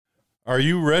Are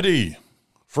you ready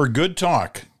for good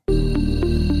talk? And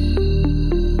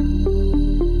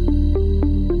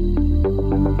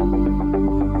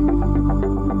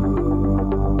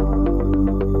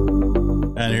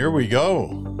here we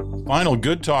go. Final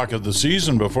good talk of the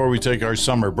season before we take our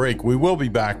summer break. We will be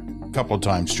back a couple of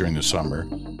times during the summer.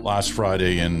 Last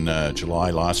Friday in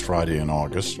July, last Friday in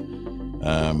August.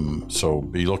 So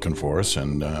be looking for us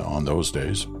and on those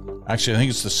days. Actually, I think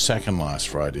it's the second last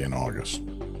Friday in August.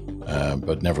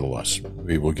 But nevertheless,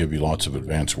 we will give you lots of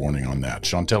advance warning on that.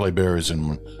 Chantal and I is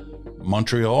in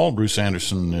Montreal. Bruce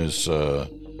Anderson is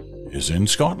in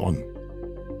Scotland.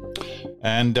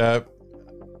 And I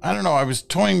don't know, I was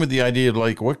toying with the idea of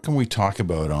what can we talk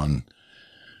about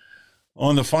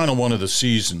on the final one of the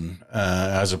season,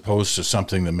 as opposed to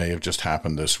something that may have just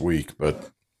happened this week,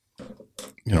 but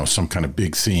some kind of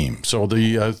big theme. So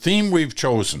the theme we've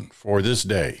chosen for this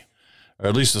day, or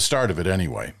at least the start of it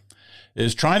anyway,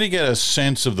 is trying to get a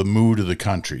sense of the mood of the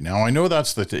country. Now, I know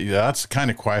that's the kind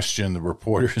of question the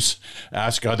reporters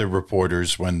ask other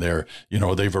reporters when they're,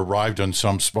 they've arrived on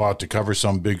some spot to cover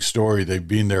some big story. They've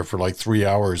been there for 3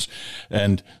 hours,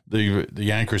 and the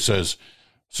anchor says,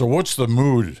 "So what's the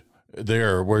mood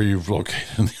there where you've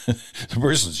located?" The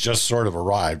person's just sort of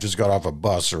arrived, just got off a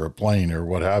bus or a plane or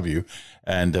what have you,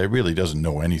 and really doesn't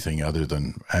know anything other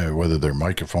than whether their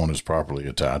microphone is properly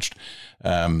attached.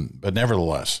 But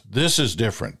nevertheless, this is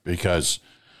different because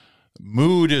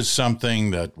mood is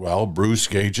something that, Bruce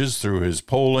gauges through his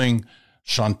polling.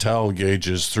 Chantal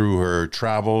gauges through her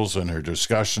travels and her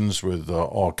discussions with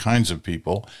all kinds of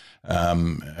people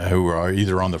who are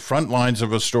either on the front lines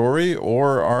of a story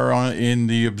or are in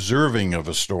the observing of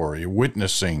a story,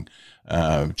 witnessing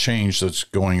change that's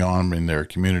going on in their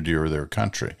community or their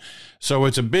country. So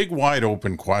it's a big, wide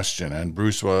open question. And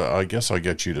Bruce, I guess I'll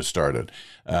get you to start it.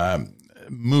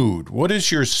 Mood. What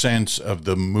is your sense of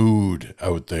the mood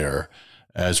out there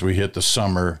as we hit the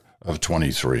summer of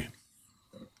 23?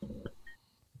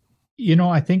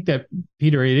 I think that,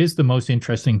 Peter, it is the most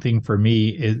interesting thing for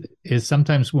me is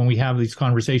sometimes when we have these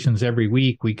conversations every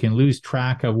week, we can lose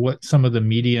track of what some of the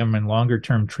medium and longer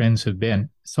term trends have been.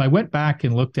 So I went back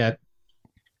and looked at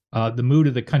the mood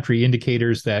of the country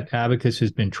indicators that Abacus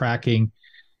has been tracking.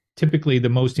 Typically, the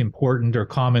most important or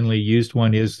commonly used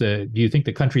one is do you think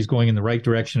the country's going in the right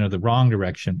direction or the wrong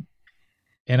direction?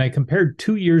 And I compared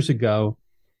 2 years ago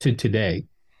to today.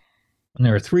 And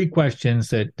there are 3 questions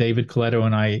that David Coletto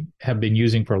and I have been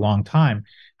using for a long time.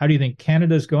 How do you think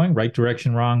Canada's going? Right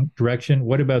direction, wrong direction?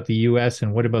 What about the US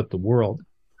and what about the world?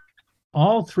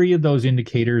 All 3 of those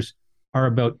indicators are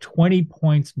about 20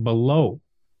 points below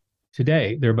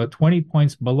today. They're about 20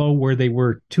 points below where they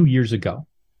were 2 years ago.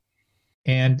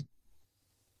 And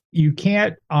you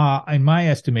can't, in my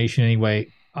estimation anyway,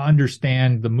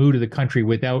 understand the mood of the country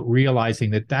without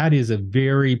realizing that is a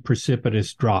very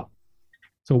precipitous drop.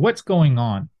 So what's going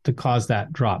on to cause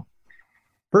that drop?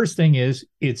 First thing is,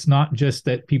 it's not just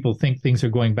that people think things are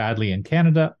going badly in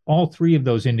Canada. All 3 of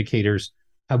those indicators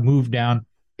have moved down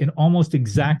in almost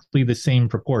exactly the same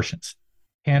proportions.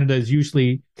 Canada is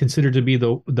usually considered to be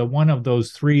the one of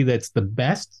those 3 that's the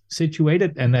best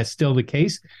situated, and that's still the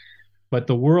case. But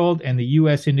the world and the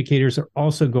US indicators are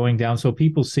also going down. So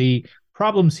people see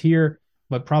problems here,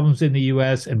 but problems in the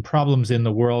US and problems in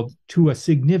the world to a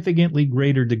significantly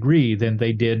greater degree than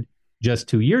they did just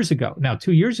 2 years ago. Now,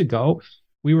 2 years ago,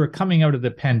 we were coming out of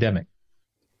the pandemic.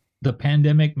 The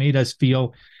pandemic made us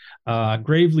feel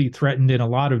gravely threatened in a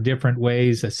lot of different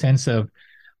ways, a sense of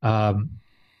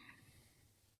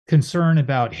concern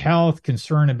about health,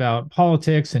 concern about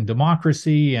politics and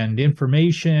democracy and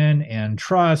information and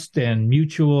trust and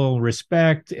mutual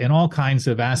respect and all kinds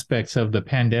of aspects of the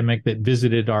pandemic that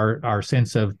visited our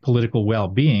sense of political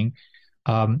well-being.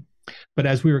 But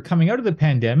as we were coming out of the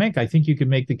pandemic, I think you could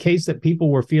make the case that people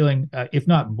were feeling, if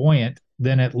not buoyant,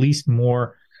 then at least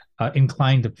more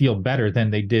inclined to feel better than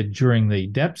they did during the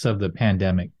depths of the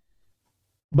pandemic.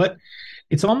 But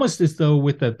it's almost as though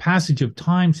with the passage of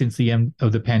time since the end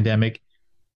of the pandemic,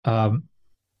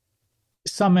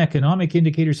 some economic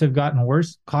indicators have gotten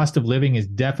worse. Cost of living is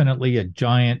definitely a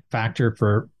giant factor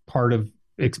for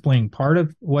explaining part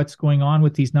of what's going on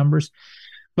with these numbers.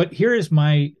 But here is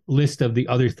my list of the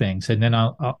other things, and then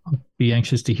I'll be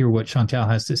anxious to hear what Chantal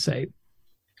has to say.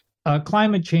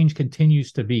 Climate change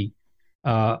continues to be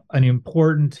an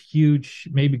important, huge,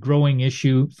 maybe growing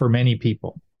issue for many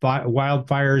people.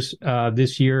 Wildfires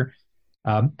this year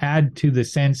add to the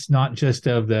sense not just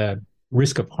of the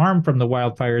risk of harm from the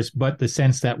wildfires, but the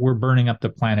sense that we're burning up the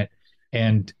planet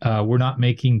and we're not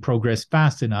making progress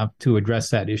fast enough to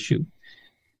address that issue.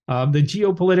 The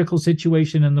geopolitical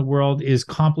situation in the world is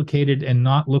complicated and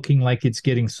not looking like it's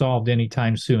getting solved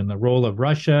anytime soon. The role of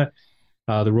Russia,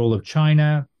 the role of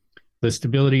China, the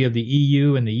stability of the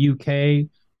EU and the UK,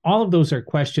 all of those are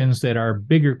questions that are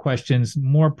bigger questions,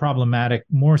 more problematic,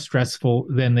 more stressful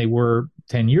than they were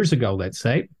 10 years ago, let's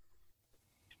say.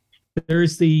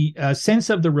 There's the sense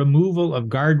of the removal of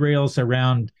guardrails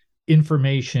around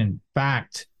information,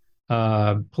 fact,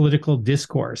 political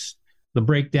discourse, the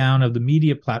breakdown of the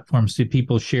media platforms that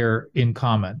people share in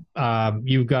common.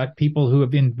 You've got people who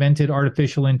have invented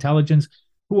artificial intelligence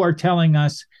who are telling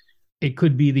us it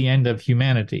could be the end of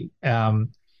humanity.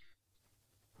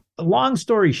 Long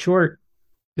story short,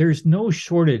 there's no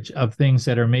shortage of things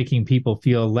that are making people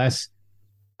feel less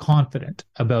confident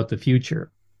about the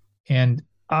future. And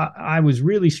I was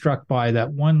really struck by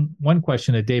that one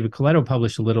question that David Coletto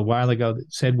published a little while ago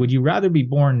that said, would you rather be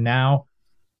born now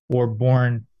or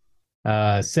born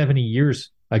 70 years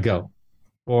ago,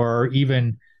 or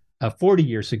even 40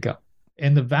 years ago?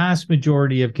 And the vast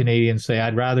majority of Canadians say,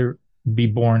 I'd rather be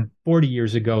born 40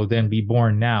 years ago than be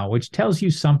born now, which tells you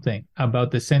something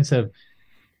about the sense of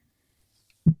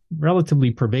relatively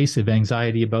pervasive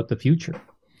anxiety about the future.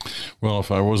 Well,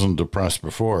 if I wasn't depressed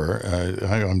before,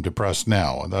 I'm depressed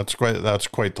now. That's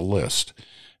quite the list,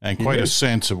 and quite a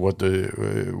sense of what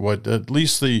at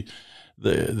least the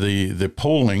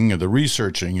polling, the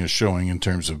researching is showing in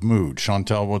terms of mood.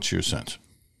 Chantal, what's your sense?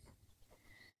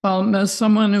 Well, as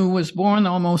someone who was born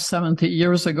almost 70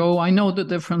 years ago, I know the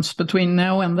difference between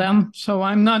now and then. So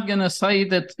I'm not going to say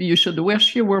that you should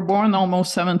wish you were born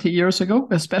almost 70 years ago,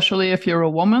 especially if you're a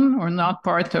woman or not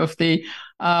part of the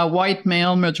white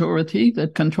male majority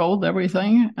that controlled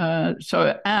everything.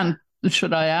 And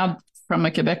should I add, from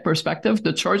a Quebec perspective,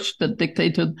 the church that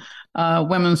dictated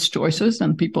women's choices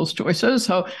and people's choices.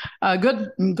 So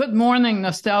good morning,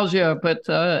 nostalgia, but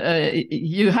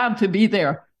you had to be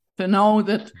there to know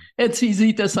that it's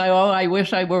easy to say, oh, I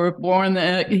wish I were born.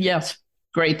 Yes,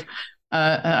 great.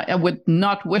 I would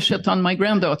not wish it on my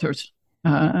granddaughters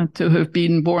to have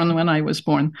been born when I was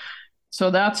born.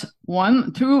 So that's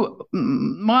one. Two,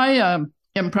 my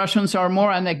impressions are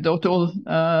more anecdotal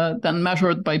than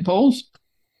measured by polls.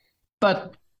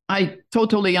 But I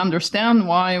totally understand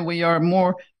why we are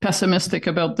more pessimistic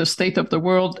about the state of the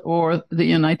world or the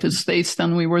United States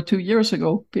than we were 2 years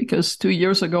ago, because 2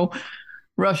 years ago,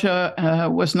 Russia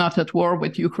was not at war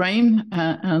with Ukraine,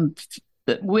 and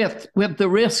with the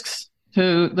risks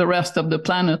to the rest of the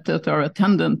planet that are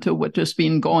attendant to what has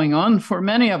been going on for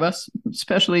many of us,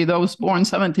 especially those born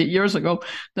 70 years ago.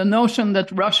 The notion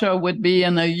that Russia would be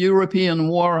in a European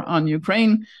war on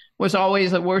Ukraine was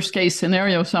always a worst case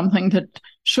scenario, something that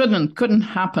couldn't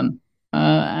happen.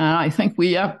 And I think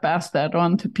we have passed that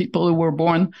on to people who were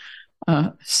born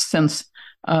since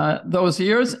those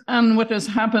years. And what has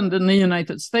happened in the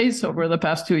United States over the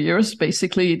past 2 years,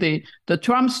 basically the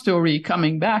Trump story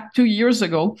coming back 2 years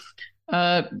ago,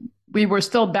 we were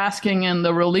still basking in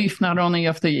the relief not only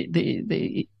of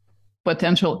the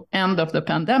potential end of the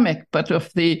pandemic, but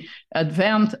of the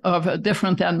advent of a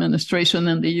different administration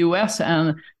in the U.S.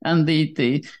 and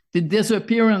the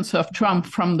disappearance of Trump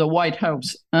from the White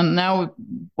House. And now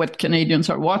what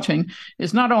Canadians are watching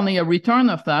is not only a return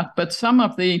of that, but some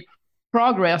of the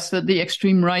progress that the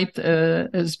extreme right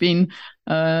has been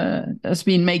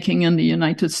making in the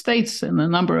United States, in a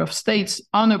number of states,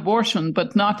 on abortion,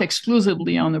 but not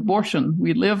exclusively on abortion.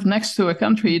 We live next to a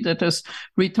country that has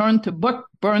returned to book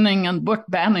burning and book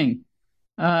banning,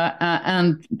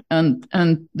 and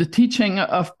the teaching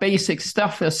of basic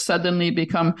stuff has suddenly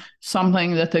become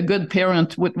something that a good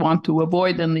parent would want to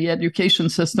avoid in the education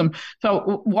system.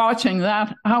 So watching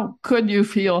that, how could you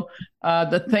feel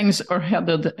that things are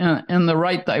headed in the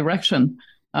right direction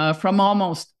from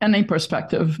almost any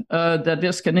perspective that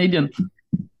is Canadian?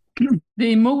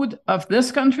 The mood of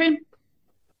this country,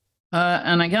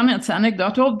 and again, it's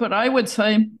anecdotal, but I would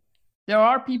say there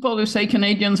are people who say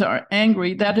Canadians are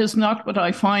angry. That is not what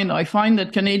I find. I find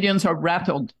that Canadians are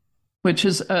rattled, which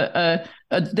is a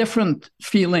different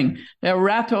feeling. They're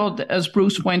rattled, as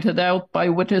Bruce pointed out, by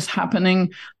what is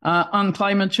happening on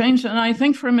climate change. And I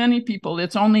think for many people,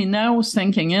 it's only now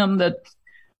sinking in that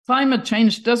climate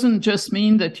change doesn't just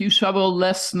mean that you shovel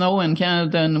less snow in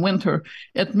Canada in winter.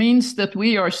 It means that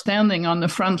we are standing on the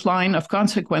front line of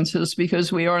consequences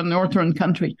because we are a northern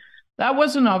country. That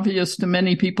wasn't obvious to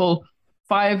many people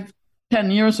 5-10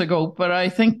 years ago, but I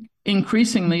think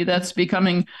increasingly that's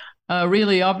becoming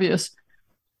really obvious.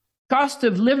 Cost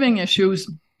of living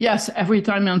issues, yes, every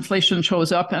time inflation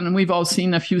shows up, and we've all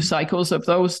seen a few cycles of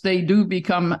those, they do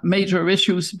become major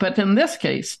issues. But in this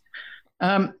case,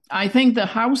 I think the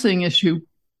housing issue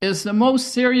is the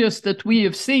most serious that we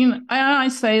have seen. And I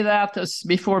say that as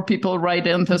before people write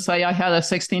in to say I had a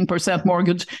 16%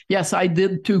 mortgage. Yes, I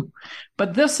did too.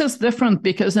 But this is different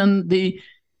because in the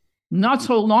not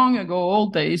so long ago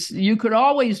old days, you could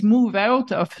always move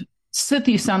out of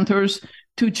city centers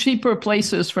to cheaper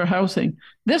places for housing.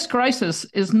 This crisis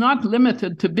is not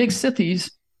limited to big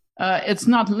cities. It's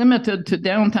not limited to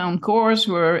downtown cores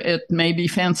where it may be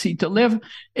fancy to live.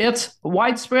 It's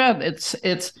widespread.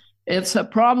 It's a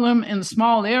problem in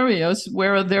small areas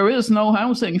where there is no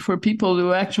housing for people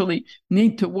who actually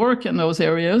need to work in those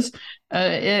areas.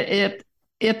 It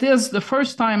is the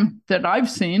first time that I've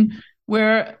seen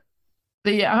where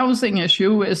the housing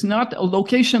issue is not a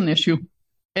location issue.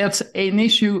 It's an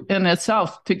issue in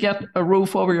itself to get a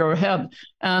roof over your head.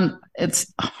 And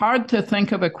it's hard to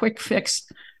think of a quick fix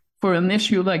for an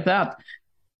issue like that.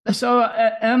 So,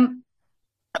 and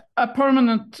a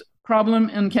permanent problem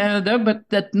in Canada, but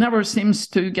that never seems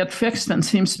to get fixed and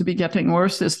seems to be getting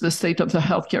worse, is the state of the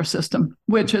healthcare system,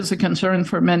 which is a concern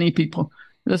for many people.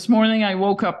 This morning, I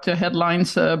woke up to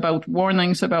headlines about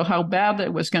warnings about how bad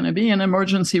it was going to be in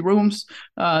emergency rooms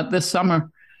this summer.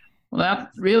 Well,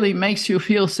 that really makes you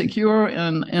feel secure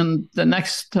in the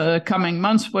next coming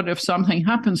months. What if something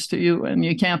happens to you and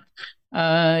you can't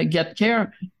get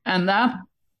care? And that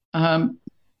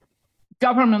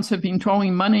governments have been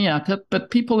throwing money at it, but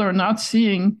people are not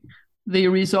seeing the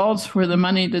results for the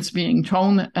money that's being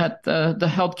thrown at the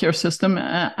healthcare system.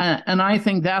 And I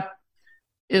think that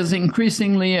is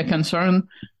increasingly a concern.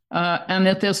 And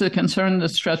it is a concern that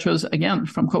stretches, again,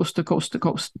 from coast to coast to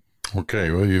coast.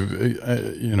 Okay,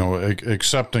 well,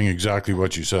 accepting exactly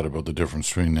what you said about the difference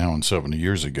between now and 70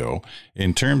 years ago,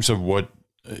 in terms of what,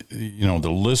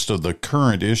 the list of the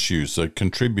current issues that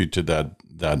contribute to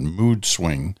that mood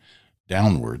swing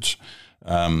downwards,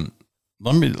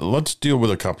 let's deal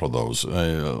with a couple of those.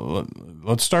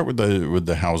 Let's start with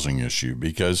the housing issue,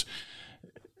 because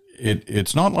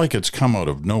it's not like it's come out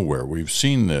of nowhere. We've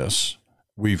seen this,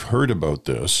 we've heard about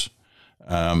this,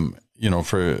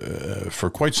 for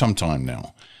quite some time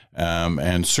now.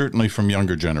 And certainly from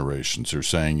younger generations are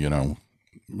saying,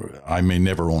 I may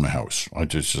never own a house.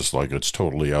 It's like it's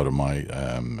totally out of my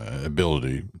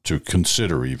ability to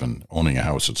consider even owning a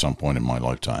house at some point in my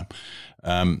lifetime.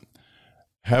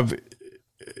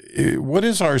 What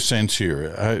is our sense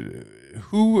here?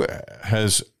 Who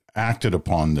has acted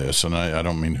upon this? And I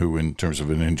don't mean who in terms of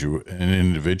an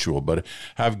individual, but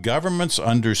have governments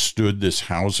understood this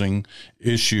housing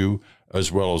issue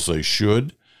as well as they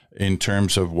should in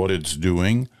terms of what it's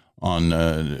doing on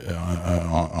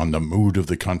the mood of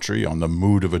the country, on the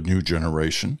mood of a new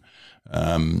generation?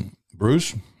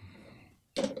 Bruce?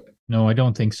 No, I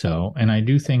don't think so. And I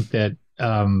do think that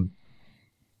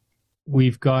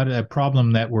we've got a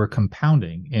problem that we're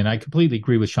compounding. And I completely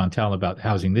agree with Chantal about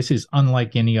housing. This is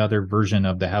unlike any other version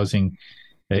of the housing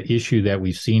issue that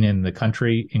we've seen in the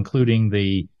country, including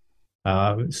the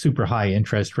super high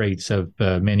interest rates of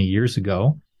many years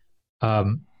ago.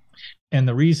 And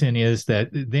the reason is that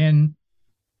then,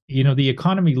 the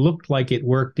economy looked like it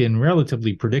worked in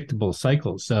relatively predictable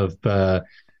cycles of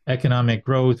economic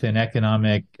growth and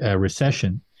economic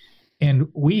recession. And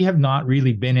we have not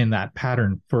really been in that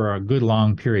pattern for a good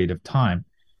long period of time.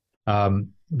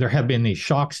 There have been these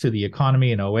shocks to the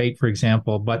economy in 2008, for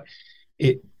example, but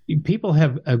people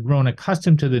have grown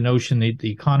accustomed to the notion that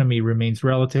the economy remains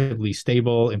relatively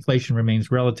stable, inflation remains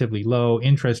relatively low,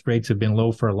 interest rates have been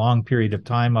low for a long period of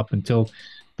time up until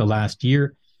the last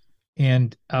year.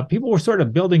 And people were sort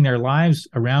of building their lives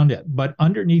around it. But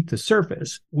underneath the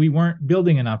surface, we weren't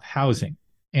building enough housing.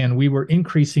 And we were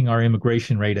increasing our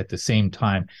immigration rate at the same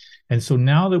time. And so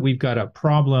now that we've got a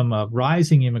problem of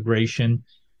rising immigration,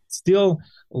 still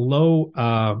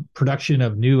low production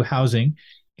of new housing,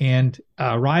 and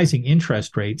rising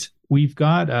interest rates, we've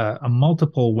got a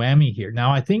multiple whammy here.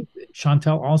 Now, I think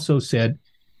Chantal also said,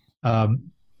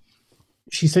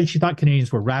 she said she thought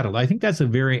Canadians were rattled. I think that's a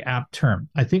very apt term.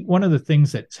 I think one of the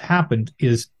things that's happened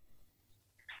is,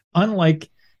 unlike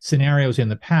scenarios in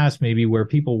the past, maybe where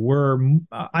people were,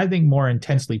 I think, more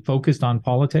intensely focused on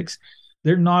politics,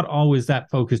 they're not always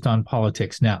that focused on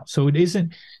politics now. So it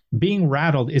isn't, being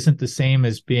rattled isn't the same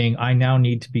as being, I now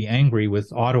need to be angry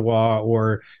with Ottawa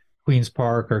or Queen's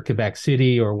Park or Quebec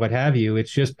City or what have you.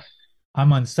 It's just,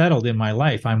 I'm unsettled in my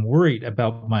life. I'm worried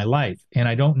about my life. And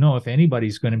I don't know if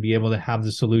anybody's going to be able to have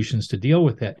the solutions to deal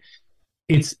with it.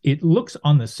 It looks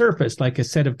on the surface like a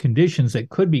set of conditions that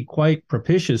could be quite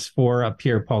propitious for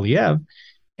Pierre Poilievre.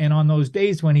 And on those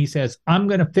days when he says, I'm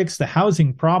going to fix the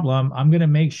housing problem, I'm going to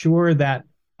make sure that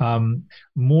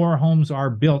more homes are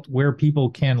built where people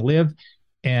can live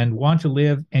and want to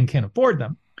live and can afford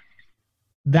them,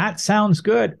 That sounds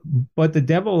good, but the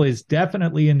devil is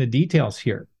definitely in the details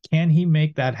here. Can he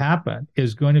make that happen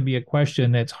is going to be a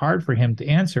question that's hard for him to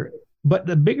answer. But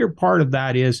the bigger part of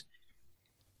that is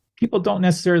people don't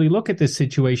necessarily look at this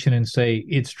situation and say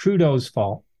it's Trudeau's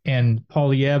fault and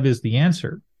Poilievre is the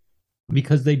answer,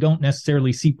 because they don't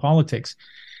necessarily see politics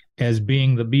as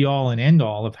being the be-all and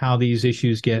end-all of how these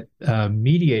issues get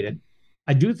mediated.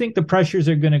 I do think the pressures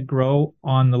are going to grow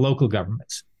on the local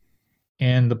governments.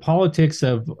 And the politics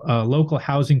of local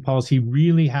housing policy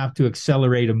really have to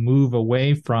accelerate a move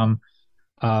away from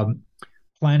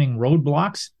planning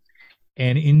roadblocks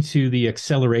and into the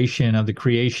acceleration of the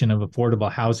creation of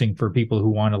affordable housing for people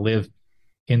who want to live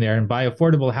in there. And by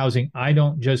affordable housing, I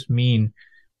don't just mean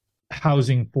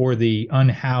housing for the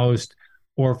unhoused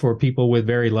or for people with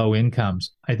very low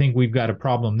incomes. I think we've got a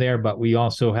problem there, but we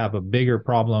also have a bigger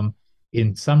problem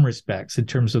in some respects in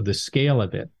terms of the scale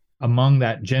of it among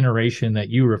that generation that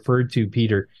you referred to,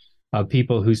 Peter,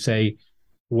 people who say,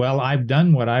 well, I've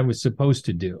done what I was supposed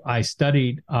to do. I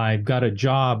studied, I've got a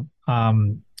job.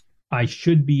 I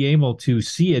should be able to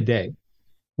see a day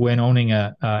when owning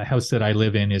a house that I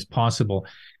live in is possible.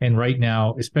 And right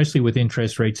now, especially with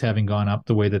interest rates having gone up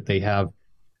the way that they have,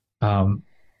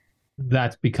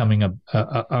 that's becoming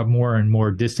a more and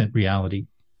more distant reality.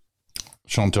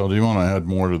 Chantal, do you want to add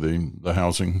more to the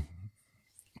housing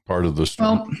part of the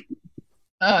story?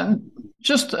 Well,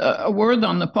 just a word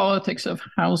on the politics of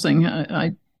housing.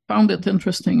 I found it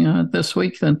interesting this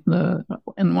week that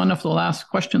in one of the last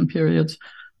question periods,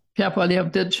 Pierre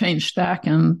Poilievre did change tack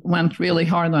and went really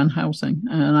hard on housing.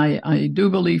 And I do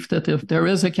believe that if there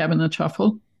is a cabinet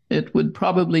shuffle, it would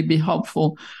probably be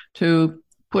helpful to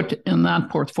put in that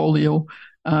portfolio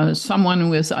someone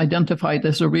who is identified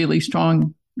as a really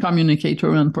strong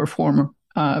communicator and performer,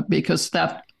 because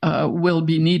that will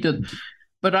be needed.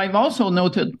 But I've also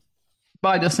noted,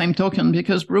 by the same token,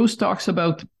 because Bruce talks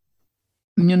about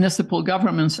municipal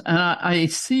governments, and I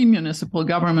see municipal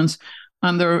governments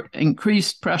under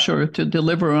increased pressure to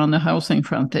deliver on the housing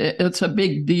front. It's a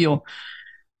big deal.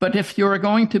 But if you're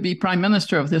going to be prime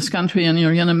minister of this country and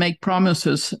you're going to make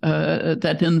promises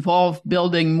that involve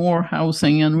building more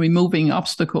housing and removing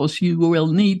obstacles, you will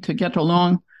need to get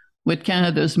along with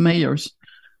Canada's mayors.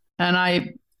 And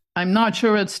I'm not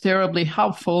sure it's terribly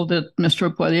helpful that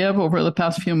Mr. Poilievre over the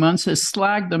past few months has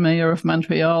slagged the mayor of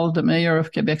Montreal, the mayor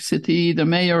of Quebec City, the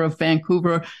mayor of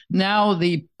Vancouver, now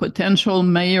the potential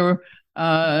mayor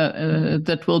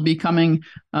that will be coming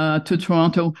to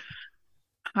Toronto.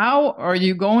 How are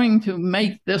you going to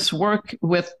make this work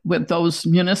with those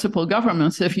municipal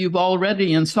governments if you've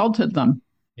already insulted them?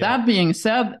 Yeah. That being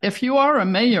said, if you are a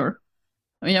mayor,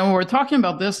 we're talking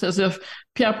about this as if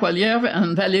Pierre Poilievre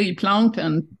and Valérie Plante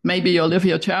and maybe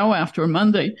Olivia Chow after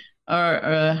Monday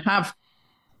have,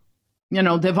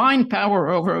 divine power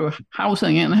over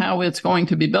housing and how it's going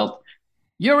to be built.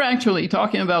 You're actually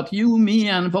talking about you, me,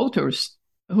 and voters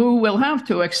who will have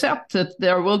to accept that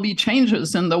there will be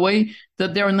changes in the way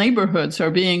that their neighborhoods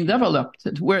are being developed,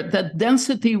 where that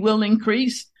density will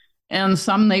increase, and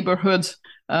some neighborhoods,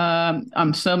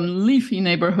 some leafy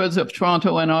neighborhoods of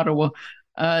Toronto and Ottawa,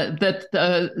 that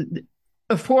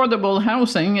affordable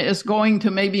housing is going to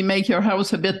maybe make your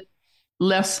house a bit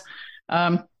less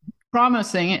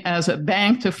promising as a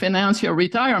bank to finance your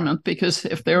retirement, because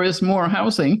if there is more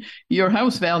housing, your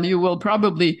house value will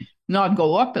probably not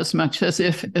go up as much as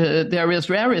if there is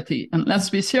rarity. And let's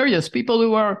be serious, people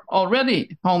who are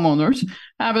already homeowners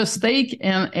have a stake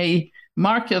in a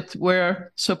market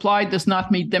where supply does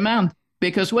not meet demand.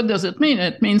 Because what does it mean?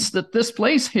 It means that this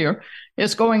place here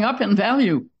is going up in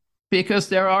value because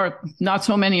there are not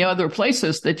so many other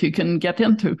places that you can get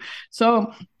into.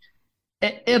 So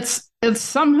it's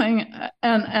something,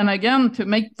 and again, to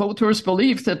make voters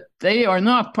believe that they are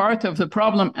not part of the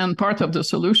problem and part of the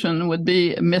solution would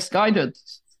be misguided.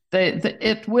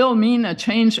 It will mean a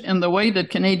change in the way that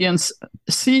Canadians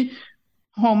see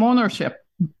home ownership.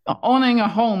 Owning a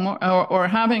home or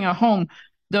having a home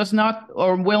does not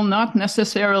or will not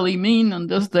necessarily mean in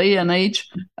this day and age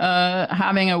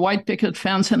having a white picket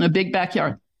fence and a big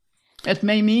backyard. It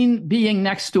may mean being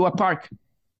next to a park.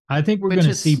 I think we're going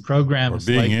to see programs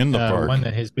like in the park. One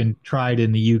that has been tried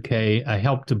in the UK, a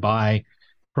Help to Buy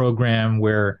program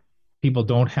where people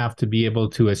don't have to be able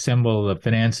to assemble the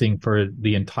financing for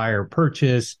the entire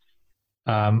purchase.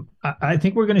 I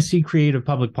think we're going to see creative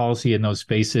public policy in those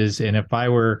spaces. And if I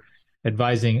were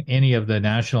advising any of the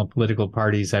national political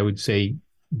parties, I would say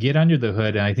get under the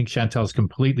hood. And I think Chantal's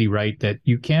completely right that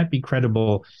you can't be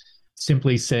credible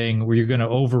simply saying, well, you're going to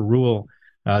overrule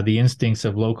the instincts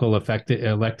of local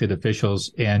elected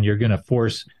officials, and you're going to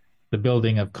force the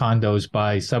building of condos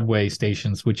by subway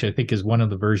stations, which I think is one of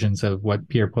the versions of what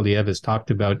Pierre Poilievre has talked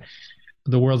about.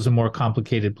 The world's a more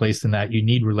complicated place than that. You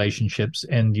need relationships,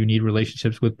 and you need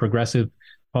relationships with progressive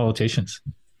politicians.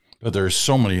 But there's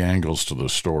so many angles to the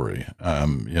story.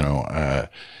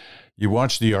 You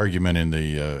watch the argument in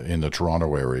the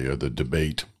Toronto area, the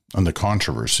debate and the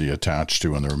controversy attached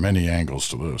to, and there are many angles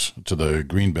to this, to the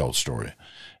Greenbelt story,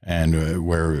 and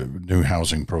where new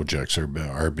housing projects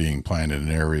are being planned in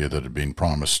an area that had been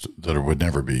promised that it would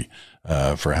never be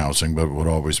for housing, but would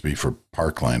always be for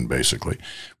parkland, basically.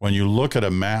 When you look at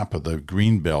a map of the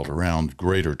Greenbelt around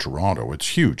Greater Toronto,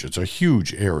 it's huge. It's a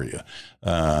huge area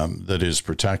that is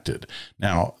protected.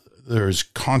 Now, there's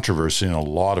controversy, and a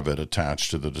lot of it attached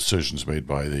to the decisions made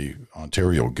by the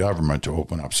Ontario government to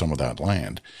open up some of that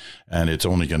land. And it's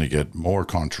only going to get more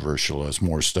controversial as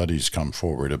more studies come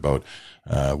forward about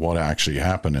what actually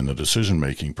happened in the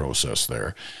decision-making process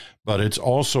there. But it's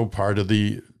also part of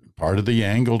the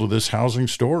angle to this housing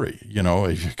story. If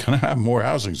you're going to have more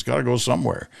housing, it's got to go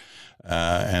somewhere.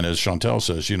 And as Chantal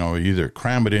says, you either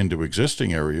cram it into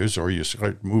existing areas or you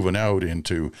start moving out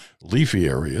into leafy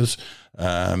areas.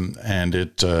 And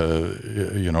it,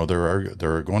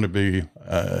 there are going to be,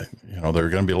 there are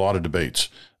going to be a lot of debates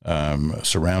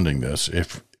surrounding this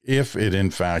if it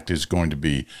in fact is going to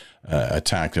be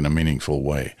attacked in a meaningful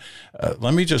way.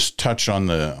 Let me just touch on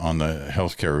the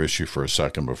healthcare issue for a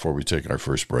second before we take our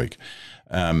first break.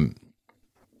 A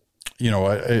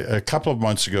couple of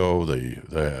months ago,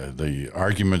 the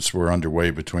arguments were underway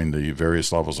between the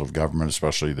various levels of government,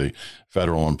 especially the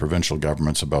federal and provincial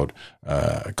governments, about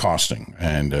costing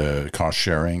and cost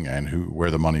sharing and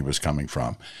where the money was coming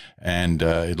from. And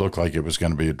it looked like it was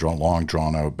going to be a long,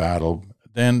 drawn-out battle.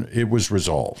 Then it was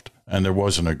resolved, and there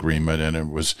was an agreement, and it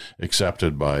was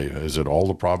accepted by, is it all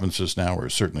the provinces now, or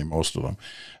certainly most of them?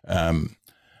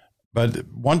 But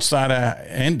once that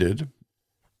ended,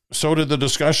 so did the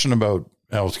discussion about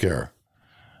healthcare.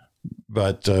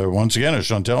 But once again, as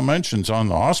Chantal mentions, on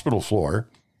the hospital floor,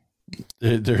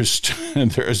 there's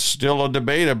still a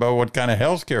debate about what kind of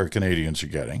healthcare Canadians are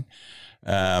getting,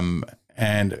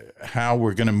 and how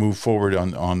we're going to move forward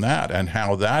on that, and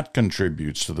how that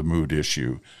contributes to the mood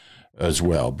issue as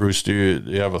well. Bruce, do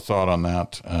you have a thought on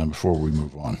that before we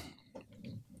move on?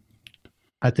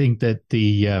 I think that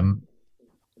the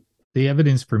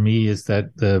evidence for me is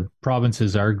that the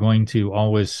provinces are going to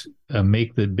always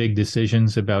make the big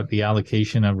decisions about the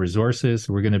allocation of resources.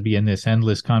 We're going to be in this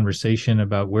endless conversation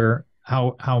about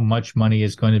how much money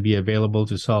is going to be available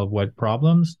to solve what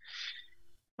problems.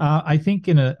 I think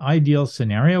in an ideal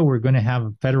scenario, we're going to have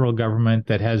a federal government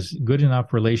that has good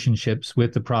enough relationships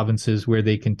with the provinces where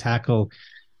they can tackle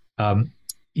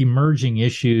emerging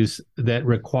issues that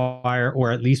require, or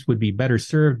at least would be better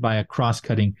served by, a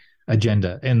cross-cutting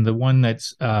agenda. And the one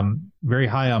that's very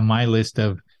high on my list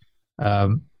of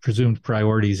presumed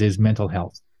priorities is mental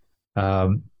health.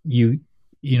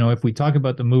 If we talk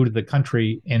about the mood of the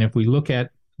country, and if we look at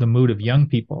the mood of young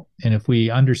people, and if we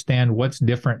understand what's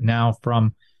different now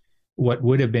from what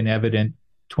would have been evident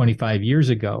 25 years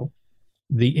ago,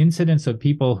 the incidence of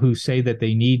people who say that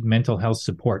they need mental health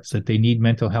supports, that they need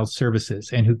mental health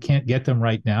services, and who can't get them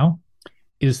right now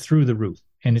is through the roof.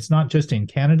 And it's not just in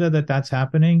Canada that's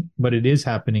happening, but it is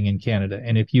happening in Canada.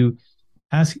 And if you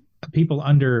ask people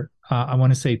under, I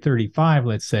want to say 35,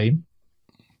 let's say,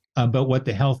 about what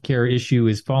the healthcare issue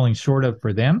is falling short of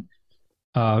for them,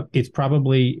 it's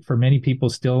probably for many people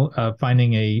still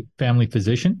finding a family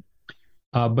physician,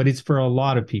 but it's for a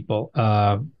lot of people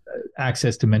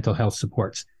access to mental health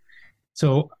supports.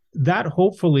 So that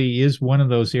hopefully is one of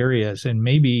those areas, and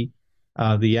maybe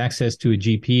the access to a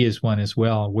GP is one as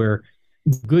well, where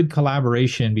good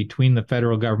collaboration between the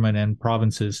federal government and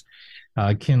provinces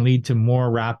can lead to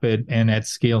more rapid and at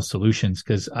scale solutions,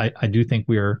 because I do think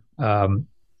we're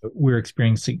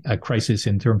experiencing a crisis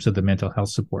in terms of the mental health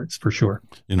supports, for sure.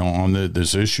 On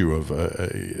this issue of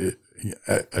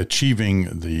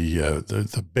achieving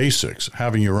the basics,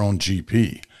 having your own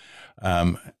GP,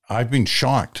 I've been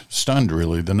stunned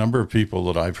really, the number of people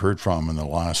that I've heard from in the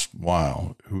last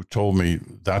while who told me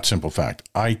that simple fact: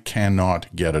 I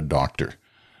cannot get a doctor.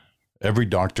 Every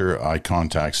doctor I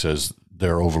contact says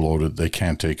they're overloaded, they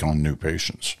can't take on new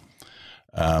patients.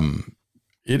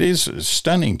 It is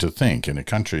stunning to think in a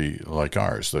country like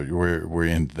ours that we're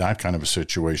in that kind of a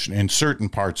situation in certain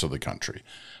parts of the country.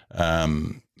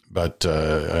 But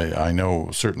I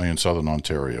know certainly in Southern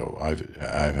Ontario, I've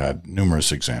had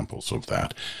numerous examples of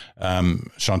that.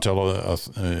 Chantal,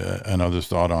 another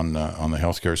thought on the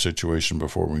healthcare situation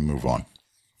before we move on.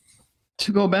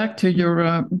 To go back to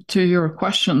your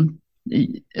question,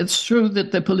 it's true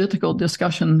that the political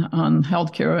discussion on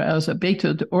healthcare has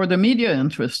abated, or the media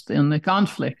interest in the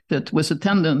conflict that was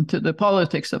attendant to the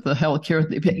politics of the healthcare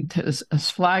debate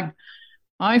has flagged.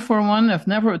 I, for one, have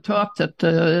never thought that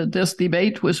this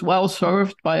debate was well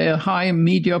served by a high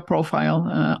media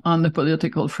profile on the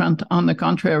political front. On the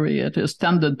contrary, it has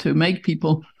tended to make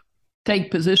people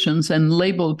take positions and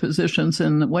label positions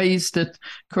in ways that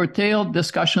curtailed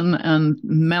discussion and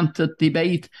meant that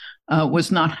debate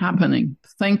was not happening.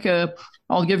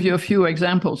 I'll give you a few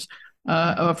examples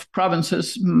of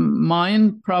provinces,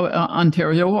 mine,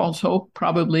 Ontario also,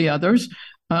 probably others,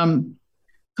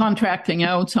 contracting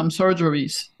out some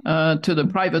surgeries to the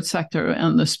private sector,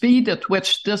 and the speed at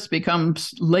which this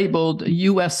becomes labeled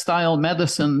US-style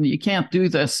medicine. You can't do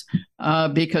this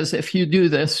because if you do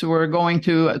this, we're going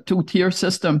to a two-tier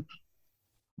system.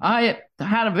 I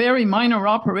had a very minor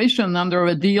operation under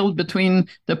a deal between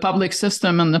the public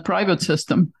system and the private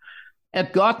system.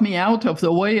 It got me out of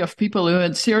the way of people who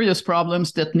had serious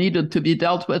problems that needed to be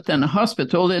dealt with in a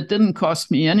hospital. It didn't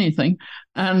cost me anything.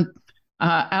 And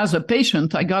as a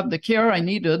patient, I got the care I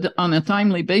needed on a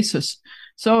timely basis.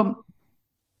 So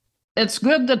it's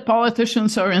good that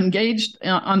politicians are engaged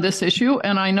on this issue.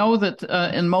 And I know that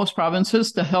in most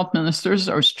provinces, the health ministers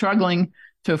are struggling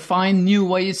to find new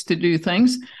ways to do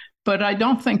things. But I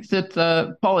don't think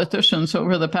that politicians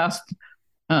over the past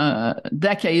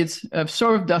decades have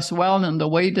served us well in the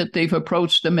way that they've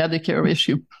approached the Medicare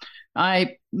issue.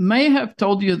 I may have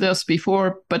told you this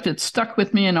before, but it stuck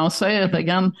with me, and I'll say it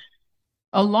again.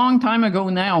 A long time ago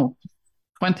now,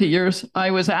 20 years,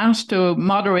 I was asked to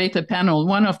moderate a panel,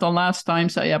 one of the last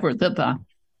times I ever did that.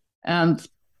 And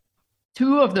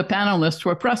two of the panelists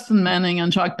were Preston Manning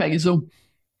and Jacques Parizeau,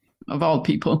 of all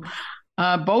people.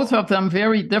 Both of them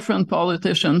very different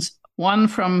politicians, one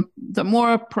from the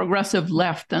more progressive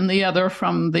left and the other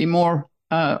from the more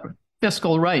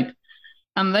fiscal right.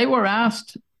 And they were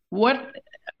asked,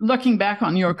 looking back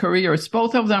on your careers,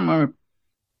 both of them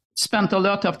spent a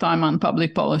lot of time on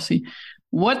public policy.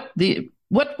 What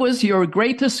was your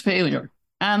greatest failure?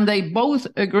 And they both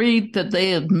agreed that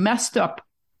they had messed up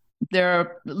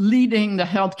their leading the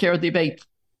healthcare debate.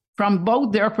 From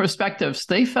both their perspectives,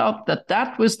 they felt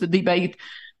that was the debate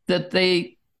that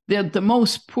they did the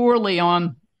most poorly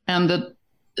on, and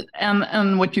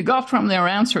what you got from their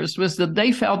answers was that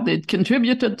they felt they'd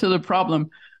contributed to the problem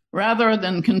rather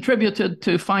than contributed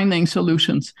to finding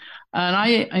solutions.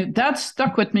 And that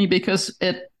stuck with me because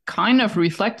it kind of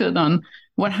reflected on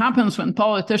what happens when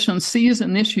politicians seize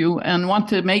an issue and want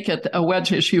to make it a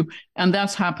wedge issue. And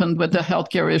that's happened with the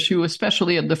healthcare issue,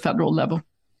 especially at the federal level.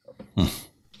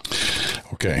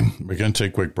 Okay, we're going to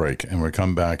take a quick break, and we'll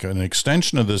come back. An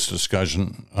extension of this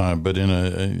discussion, but in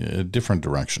a different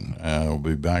direction. We'll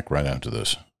be back right after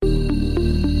this.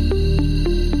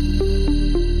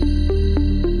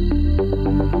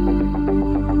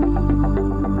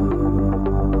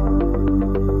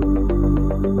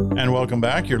 And welcome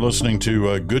back. You're listening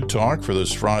to Good Talk for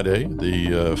this Friday,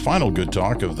 the final Good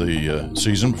Talk of the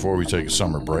season before we take a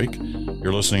summer break.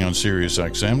 You're listening on Sirius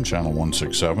XM, Channel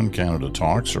 167, Canada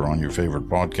Talks, or on your favorite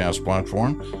podcast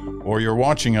platform, or you're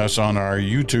watching us on our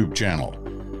YouTube channel.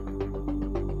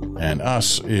 And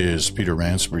us is Peter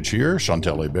Mansbridge here,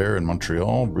 Chantal and I in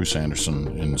Montreal, Bruce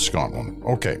Anderson in Scotland.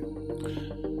 Okay.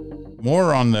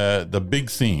 More on the big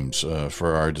themes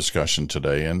for our discussion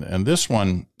today. And this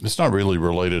one, it's not really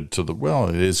related to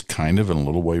it is kind of in a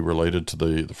little way related to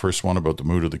the first one about the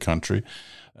mood of the country.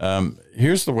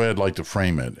 Here's the way I'd like to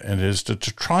frame it, and it is to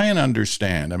try and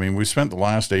understand. I mean, we spent the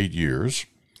last 8 years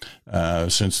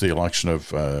since the election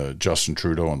of Justin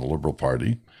Trudeau and the Liberal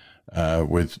Party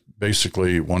with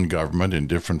basically one government in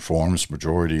different forms,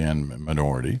 majority and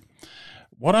minority.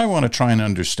 What I want to try and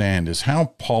understand is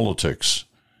how politics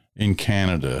in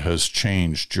Canada has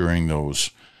changed during those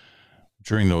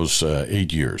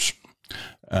 8 years.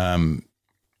 I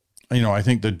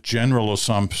think the general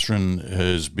assumption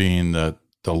has been that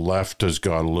the left has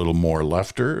got a little more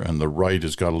lefter and the right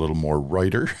has got a little more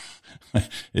righter,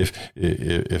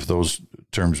 if those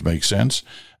terms make sense.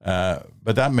 But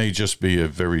that may just be a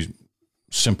very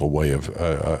simple way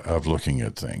of looking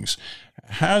at things.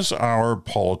 Has our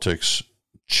politics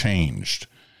changed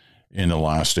in the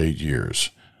last 8 years?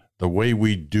 The way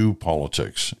we do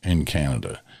politics in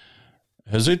Canada,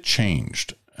 has it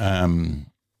changed? Let's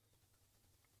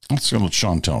go let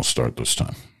Chantal start this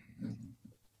time.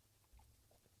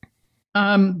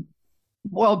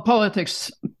 Well,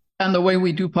 politics And the way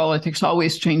we do politics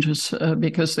always changes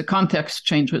because the context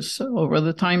changes. Over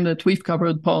the time that we've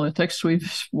covered politics,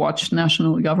 we've watched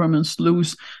national governments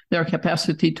lose their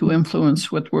capacity to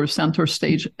influence what were center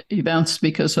stage events,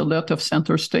 because a lot of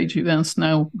center stage events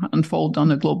now unfold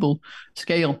on a global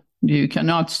scale. You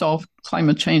cannot solve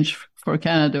climate change for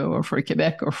Canada or for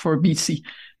Quebec or for BC.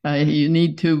 You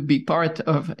need to be part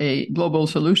of a global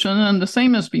solution. And the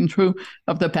same has been true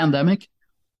of the pandemic.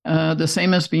 The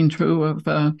same has been true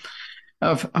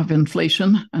of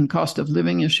inflation and cost of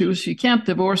living issues. You can't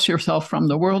divorce yourself from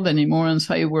the world anymore and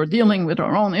say, we're dealing with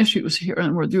our own issues here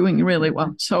and we're doing really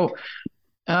well. So,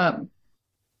 and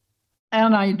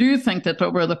I do think that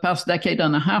over the past decade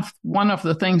and a half, one of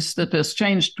the things that has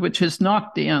changed, which is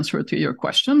not the answer to your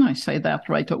question, I say that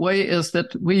right away, is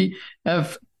that we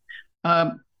have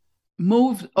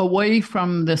moved away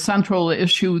from the central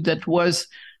issue that was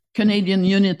Canadian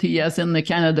unity, as in the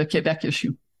Canada-Quebec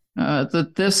issue.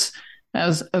 That this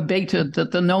has abated,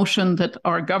 that the notion that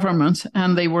our governments,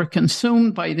 and they were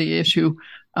consumed by the issue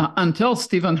until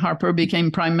Stephen Harper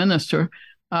became Prime Minister,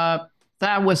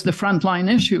 that was the frontline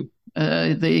issue.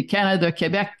 The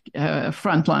Canada-Quebec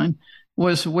frontline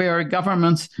was where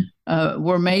governments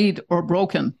were made or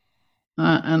broken.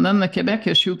 And then the Quebec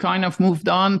issue kind of moved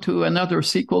on to another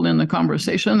sequel in the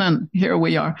conversation, and here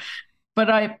we are. But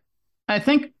I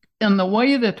think in the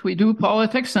way that we do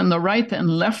politics and the right and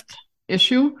left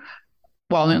issue,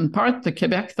 well, in part, the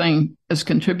Quebec thing has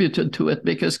contributed to it,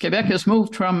 because Quebec has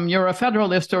moved from you're a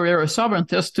federalist or you're a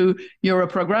sovereigntist to you're a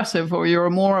progressive or you're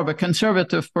more of a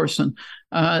conservative person.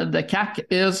 The CAQ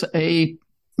is a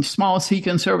small c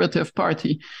conservative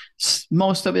party.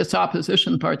 Most of its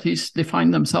opposition parties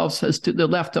define themselves as to the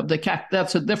left of the CAQ.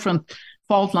 That's a different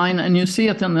fault line, and you see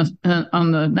it on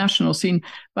the national scene.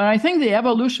 But I think the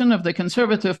evolution of the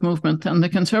conservative movement and the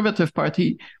Conservative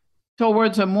Party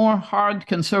towards a more hard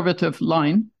conservative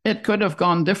line, it could have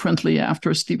gone differently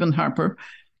after Stephen Harper,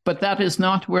 but that is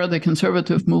not where the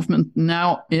conservative movement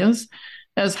now is,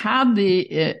 has had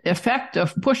the effect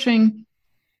of pushing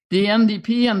the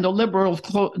NDP and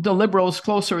the Liberals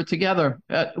closer together.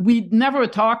 We never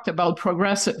talked about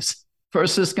progressives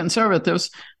versus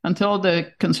conservatives until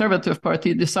the Conservative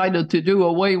Party decided to do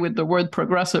away with the word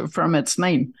progressive from its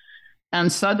name.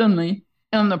 And suddenly,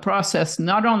 in the process,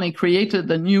 not only created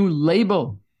a new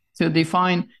label to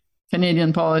define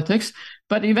Canadian politics,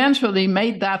 but eventually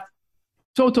made that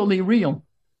totally real.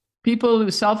 People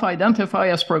who self-identify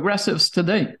as progressives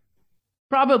today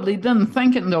probably didn't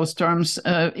think in those terms,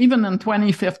 even in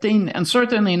 2015, and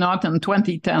certainly not in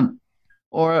 2010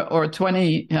 or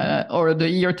the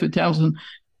year 2000.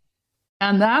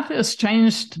 And that has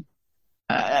changed,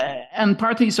 and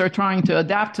parties are trying to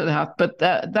adapt to that. But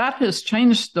that has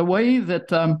changed the way that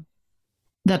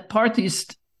that parties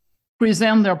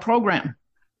present their program.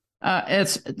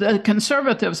 It's the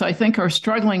Conservatives, I think, are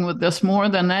struggling with this more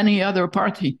than any other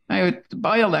party. The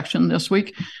by-election this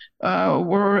week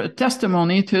were a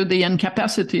testimony to the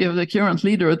incapacity of the current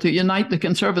leader to unite the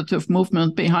Conservative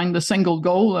movement behind the single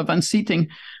goal of unseating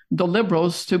the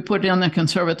Liberals to put in a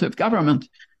Conservative government.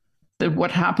 That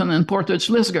what happened in Portage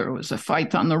Lisgar was a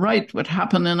fight on the right. What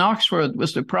happened in Oxford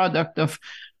was the product of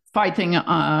fighting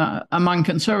among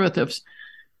Conservatives.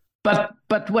 But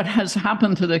what has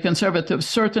happened to the Conservatives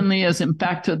certainly has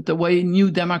impacted the way New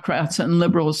Democrats and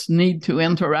Liberals need to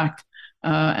interact,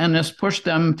 and has pushed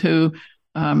them to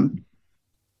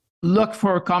look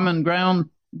for common ground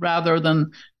rather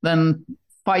than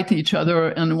fight each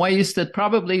other in ways that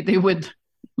probably they would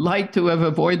like to have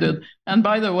avoided. And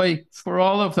by the way, for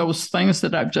all of those things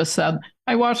that I've just said,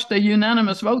 I watched a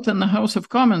unanimous vote in the House of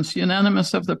Commons,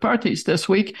 unanimous of the parties this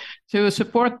week, to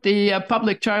support the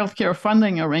public childcare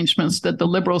funding arrangements that the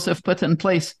Liberals have put in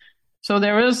place. So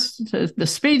there is the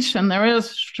speech and there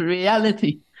is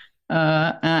reality.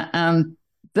 And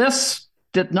this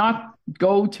did not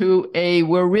go to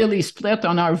we're really split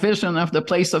on our vision of the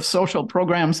place of social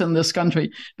programs in this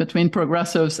country between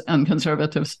progressives and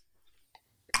conservatives.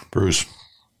 Bruce.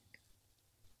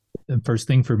 The first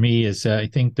thing for me is I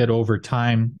think that over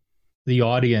time, the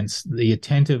audience, the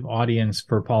attentive audience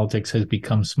for politics has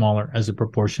become smaller as a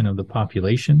proportion of the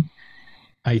population.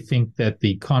 I think that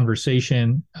the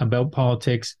conversation about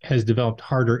politics has developed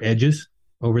harder edges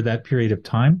over that period of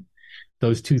time.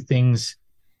 Those two things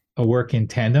work in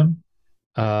tandem.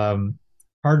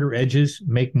 Harder edges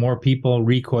make more people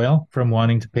recoil from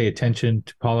wanting to pay attention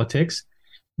to politics.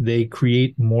 They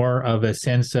create more of a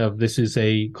sense of this is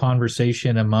a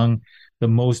conversation among the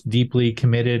most deeply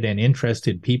committed and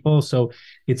interested people. So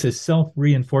it's a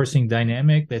self-reinforcing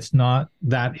dynamic that's not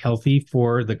that healthy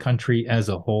for the country as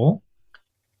a whole.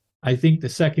 I think the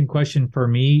second question for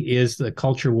me is the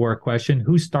culture war question.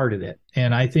 Who started it?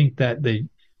 And I think that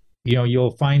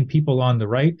you'll find people on the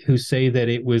right who say that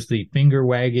it was the finger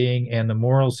wagging and the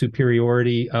moral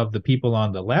superiority of the people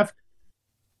on the left.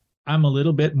 I'm a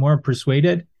little bit more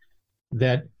persuaded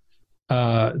that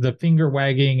the finger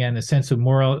wagging and the sense of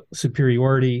moral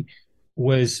superiority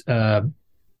was an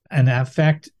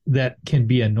effect that can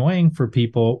be annoying for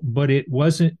people, but it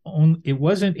wasn't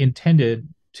intended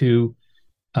to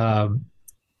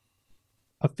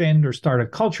offend or start a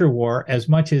culture war as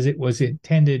much as it was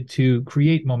intended to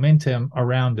create momentum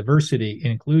around diversity,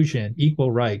 inclusion,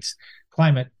 equal rights,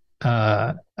 climate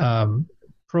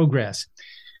progress.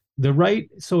 The right,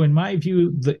 so in my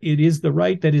view, it is the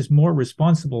right that is more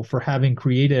responsible for having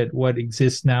created what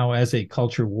exists now as a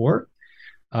culture war.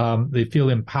 They feel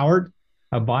empowered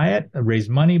by it, raise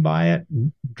money by it,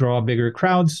 draw bigger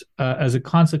crowds as a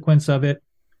consequence of it.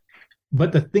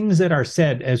 But the things that are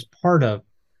said as part of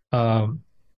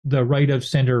the right of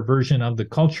center version of the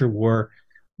culture war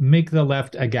make the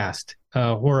left aghast,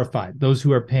 horrified, those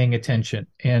who are paying attention,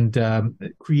 and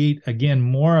create, again,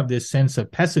 more of this sense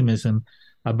of pessimism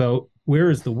about where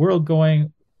is the world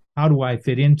going? How do I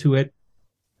fit into it?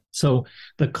 So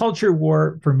the culture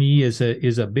war for me is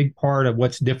a big part of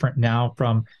what's different now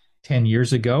from 10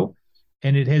 years ago.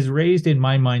 And it has raised in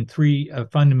my mind three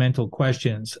fundamental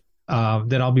questions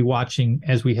that I'll be watching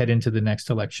as we head into the next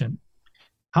election.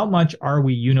 How much are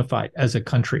we unified as a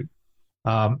country?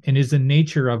 And is the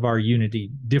nature of our unity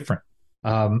different?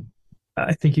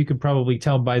 I think you could probably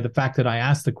tell by the fact that I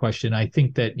asked the question. I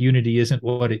think that unity isn't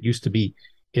what it used to be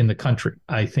in the country.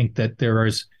 I think that there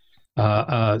is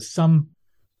some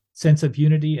sense of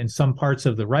unity in some parts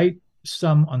of the right,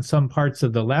 some on some parts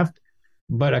of the left,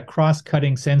 but a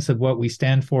cross-cutting sense of what we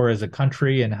stand for as a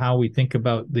country and how we think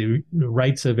about the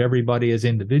rights of everybody as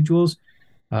individuals,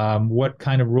 what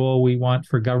kind of role we want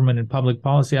for government and public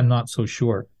policy, I'm not so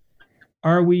sure.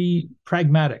 Are we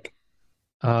pragmatic?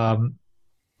 A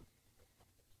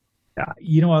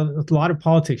lot of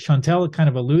politics, Chantal kind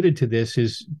of alluded to this,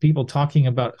 is people talking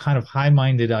about kind of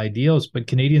high-minded ideals, but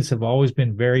Canadians have always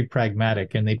been very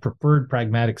pragmatic, and they preferred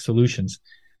pragmatic solutions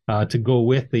to go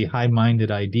with the high-minded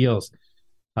ideals.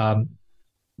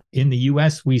 In the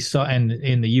U.S., we saw, and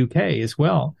in the U.K. as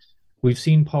well, we've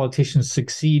seen politicians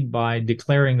succeed by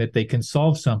declaring that they can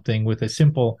solve something with a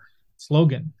simple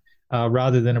slogan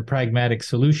rather than a pragmatic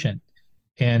solution.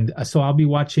 And so I'll be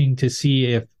watching to see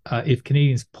if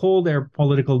Canadians pull their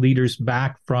political leaders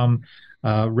back from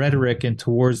rhetoric and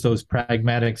towards those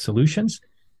pragmatic solutions.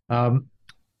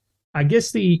 I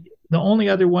guess the only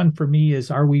other one for me is,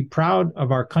 are we proud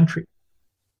of our country?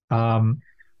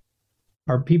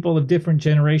 Are people of different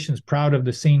generations proud of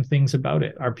the same things about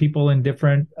it? Are people in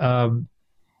different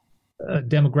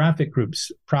demographic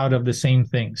groups proud of the same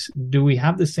things? Do we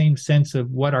have the same sense of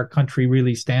what our country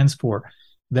really stands for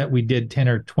that we did 10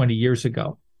 or 20 years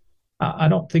ago? I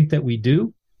don't think that we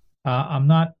do. I'm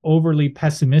not overly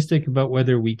pessimistic about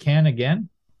whether we can again,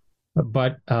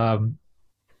 but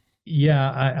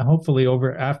hopefully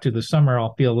after the summer,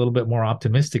 I'll feel a little bit more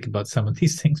optimistic about some of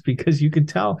these things, because you can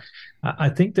tell, I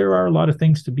think there are a lot of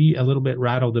things to be a little bit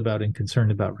rattled about and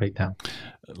concerned about right now.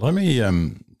 Let me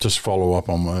just follow up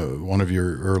on one of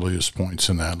your earliest points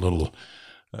in that little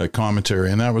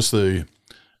commentary, and that was the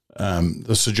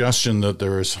suggestion that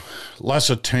there is less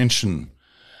attention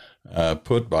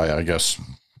put by, I guess,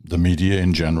 the media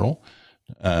in general,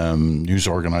 news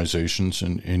organizations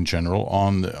in general,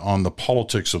 on the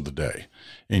politics of the day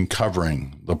in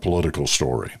covering the political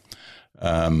story.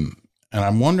 And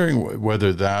I'm wondering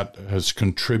whether that has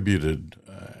contributed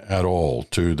at all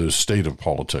to the state of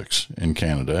politics in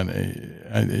Canada.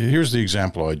 And here's the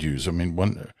example I'd use. I mean,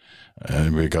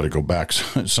 we got to go back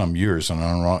some years, and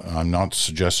I'm not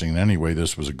suggesting in any way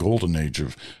this was a golden age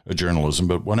of journalism,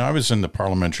 but when I was in the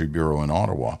Parliamentary Bureau in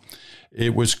Ottawa,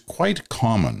 it was quite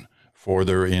common for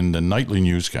there in the nightly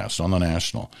newscast on the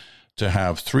National to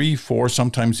have 3, 4,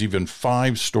 sometimes even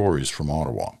 5 stories from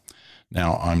Ottawa.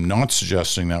 Now, I'm not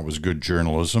suggesting that was good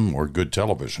journalism or good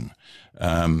television,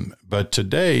 but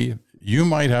today you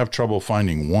might have trouble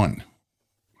finding one.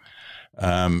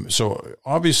 So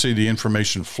obviously the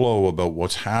information flow about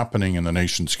what's happening in the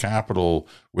nation's capital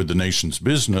with the nation's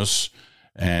business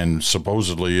and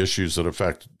supposedly issues that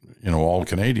affect, all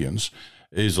Canadians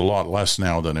is a lot less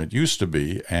now than it used to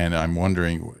be. And I'm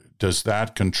wondering, does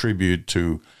that contribute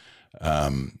to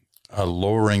a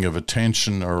lowering of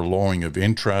attention or a lowering of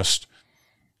interest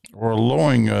or a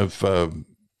lowering of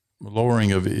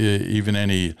even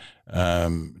any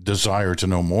desire to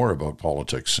know more about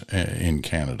politics in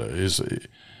Canada? Is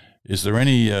there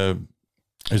anything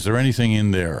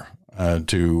in there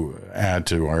to add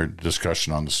to our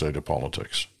discussion on the state of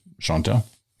politics. Chantal?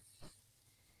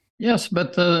 Yes,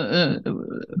 but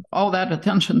all that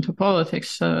attention to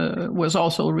politics was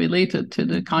also related to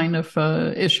the kind of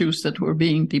issues that were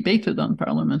being debated on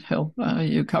Parliament Hill.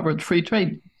 You covered free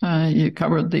trade. You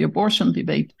covered the abortion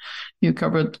debate. You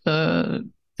covered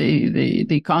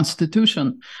the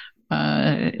Constitution,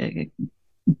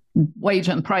 wage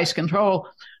and price control.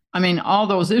 I mean, all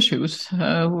those issues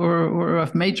were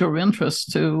of major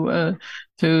interest to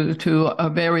a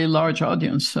very large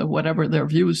audience, whatever their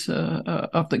views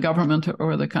of the government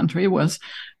or the country was.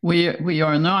 We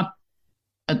are not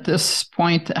at this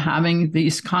point having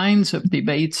these kinds of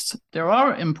debates. There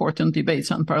are important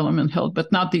debates on Parliament Hill, but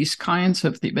not these kinds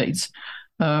of debates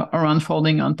are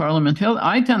unfolding on Parliament Hill.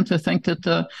 I tend to think that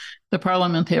the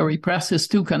parliamentary press is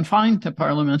too confined to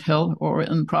Parliament Hill, or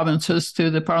in provinces to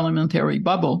the parliamentary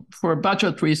bubble, for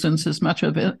budget reasons as much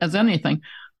of it as anything.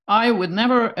 I would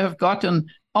never have gotten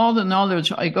all the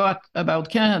knowledge I got about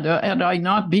Canada had I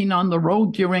not been on the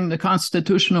road during the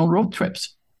constitutional road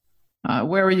trips,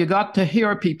 where you got to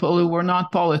hear people who were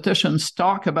not politicians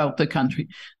talk about the country.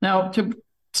 Now, to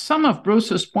some of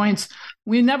Bruce's points,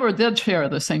 we never did share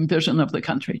the same vision of the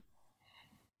country.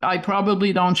 I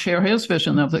probably don't share his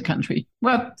vision of the country,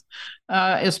 but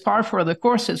it's par for the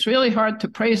course. It's really hard to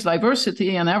praise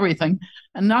diversity and everything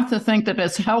and not to think that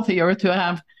it's healthier to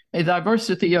have a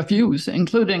diversity of views,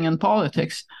 including in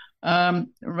politics,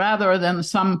 rather than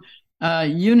some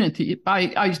unity.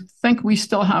 I think we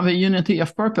still have a unity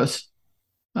of purpose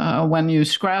when you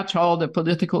scratch all the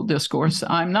political discourse.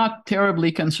 I'm not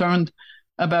terribly concerned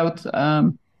about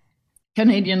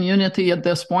Canadian unity at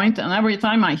this point. And every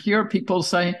time I hear people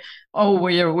say, oh,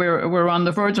 we're on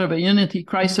the verge of a unity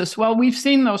crisis, well, we've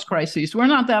seen those crises. We're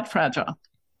not that fragile.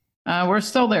 We're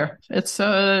still there. It's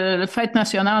the Fête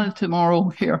Nationale tomorrow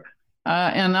here.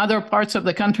 In other parts of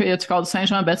the country, it's called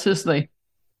Saint-Jean-Baptiste Day.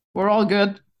 We're all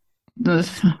good.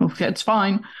 It's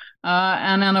fine.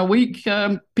 And in a week,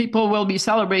 people will be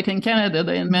celebrating Canada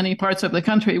Day in many parts of the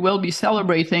country. We'll be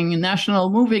celebrating National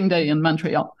Moving Day in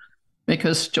Montreal,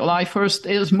 because July 1st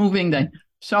is Moving Day.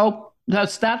 So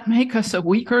does that make us a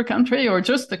weaker country, or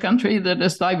just a country that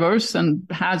is diverse and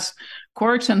has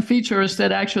quirks and features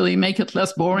that actually make it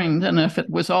less boring than if it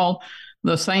was all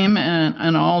the same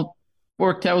and all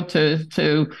worked out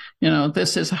to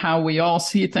this is how we all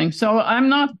see things. So I'm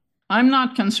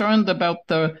not concerned about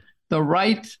the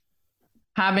right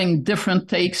having different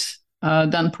takes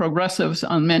than progressives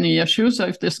on many issues.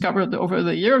 I've discovered over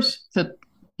the years that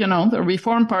the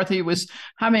Reform Party was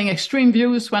having extreme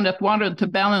views when it wanted to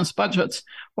balance budgets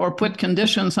or put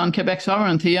conditions on Quebec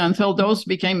sovereignty, until those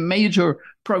became major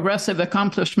progressive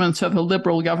accomplishments of a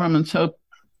Liberal government. So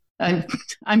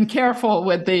I'm careful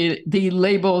with the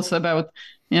labels about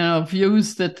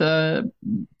views that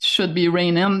should be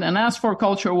reined in. And as for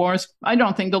culture wars, I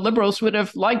don't think the Liberals would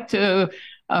have liked to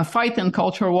fight in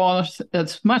culture wars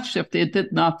as much if they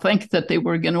did not think that they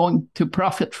were going to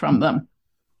profit from them.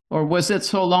 Or was it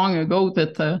so long ago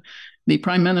that the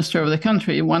prime minister of the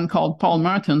country, one called Paul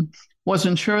Martin,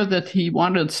 wasn't sure that he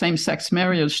wanted same-sex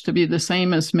marriage to be the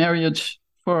same as marriage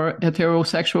for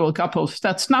heterosexual couples?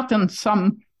 That's not in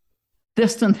some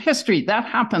distant history. That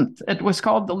happened. It was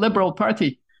called the Liberal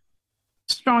Party.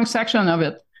 Strong section of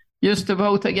it used to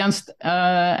vote against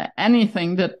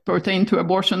anything that pertained to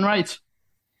abortion rights.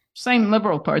 Same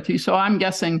Liberal Party. So I'm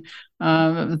guessing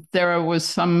there was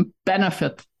some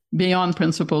benefit beyond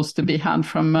principles to be had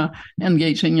from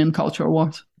engaging in culture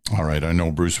wars. All right. I know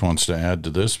Bruce wants to add to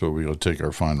this, but we'll take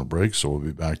our final break. So we'll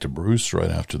be back to Bruce right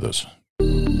after this.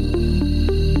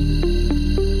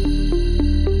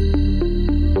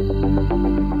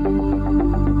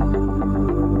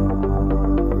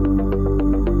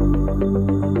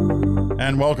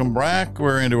 And welcome back.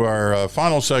 We're into our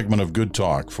final segment of Good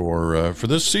Talk for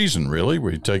this season, really.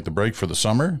 We take the break for the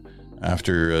summer.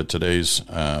 After today's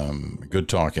Good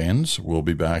Talk ends, we'll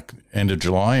be back end of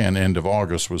July and end of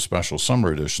August with special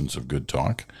summer editions of Good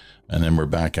Talk. And then we're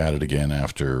back at it again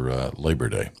after Labor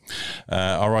Day.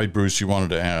 All right, Bruce, you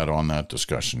wanted to add on that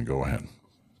discussion. Go ahead.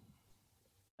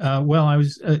 Well, I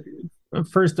was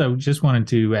first, I just wanted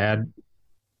to add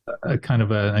a kind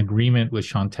of an agreement with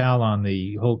Chantal on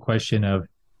the whole question of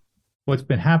what's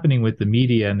been happening with the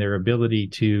media and their ability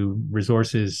to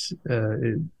resources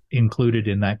included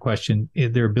in that question,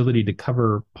 their ability to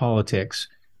cover politics,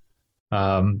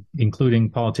 including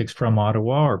politics from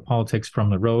Ottawa or politics from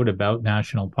the road about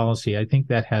national policy. I think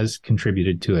that has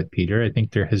contributed to it, Peter. I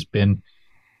think there has been,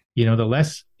 the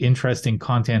less interesting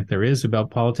content there is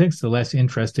about politics, the less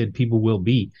interested people will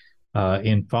be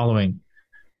in following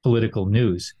political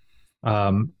news.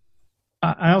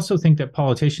 I also think that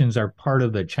politicians are part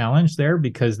of the challenge there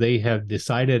because they have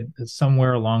decided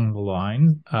somewhere along the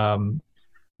line,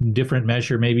 different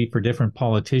measure maybe for different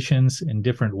politicians in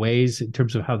different ways in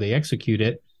terms of how they execute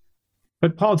it.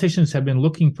 But politicians have been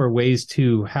looking for ways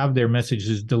to have their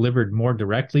messages delivered more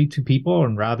directly to people,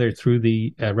 and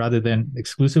rather than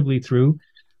exclusively through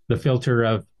the filter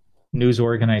of news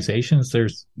organizations.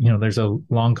 There's a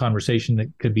long conversation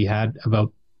that could be had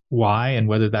about why and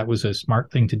whether that was a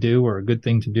smart thing to do or a good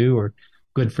thing to do or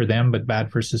good for them but bad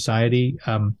for society.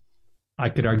 I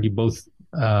could argue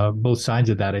both sides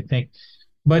of that, I think.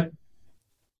 But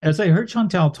as I heard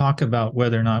Chantal talk about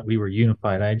whether or not we were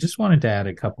unified, I just wanted to add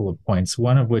a couple of points,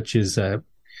 one of which is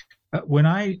when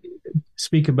I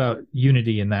speak about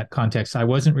unity in that context, I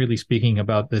wasn't really speaking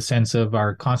about the sense of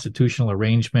our constitutional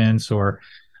arrangements or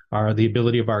the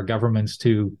ability of our governments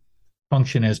to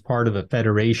function as part of a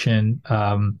federation.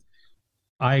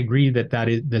 I agree that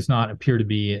does not appear to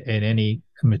be at any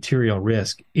material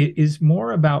risk. It is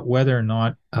more about whether or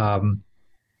not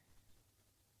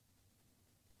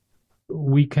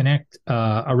we connect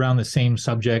around the same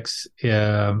subjects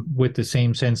with the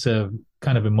same sense of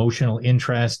kind of emotional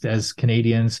interest as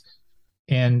Canadians.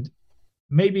 And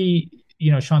maybe,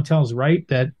 Chantal's right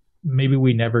that maybe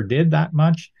we never did that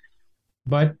much.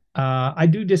 But I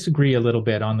do disagree a little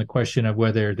bit on the question of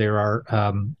whether there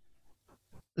are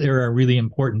really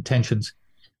important tensions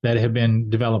that have been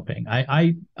developing.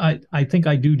 I think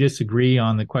I do disagree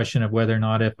on the question of whether or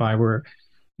not if I were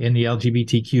in the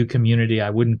LGBTQ community, I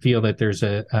wouldn't feel that there's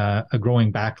a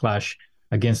growing backlash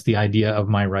against the idea of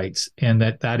my rights, and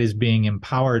that is being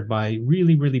empowered by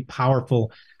really, really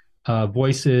powerful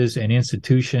voices and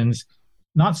institutions.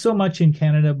 Not so much in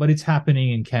Canada, but it's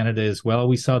happening in Canada as well.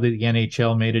 We saw that the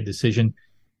NHL made a decision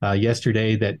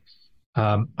yesterday that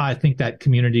I think that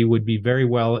community would be very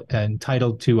well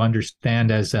entitled to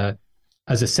understand as a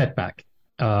setback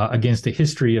against a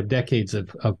history of decades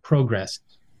of progress.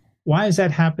 Why is that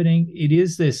happening? It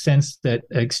is this sense that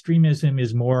extremism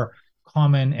is more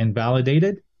common and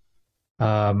validated,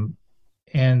 and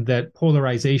that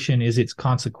polarization is its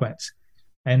consequence.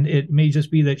 And it may just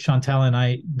be that Chantal and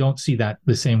I don't see that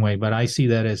the same way, but I see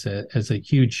that as a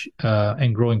huge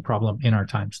and growing problem in our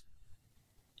times.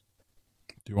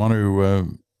 Do you want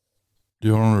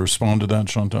to respond to that,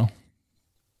 Chantal?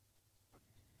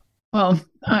 Well,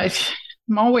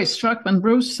 I'm always struck when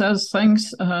Bruce says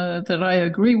things that I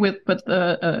agree with, but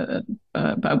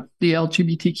about the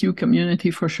LGBTQ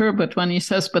community for sure. But when he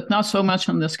says, but not so much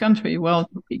in this country, well,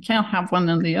 we can't have one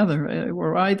and the other.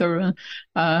 We're either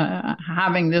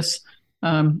having this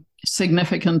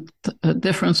significant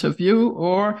difference of view,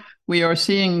 or we are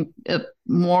seeing it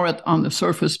more on the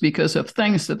surface because of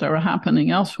things that are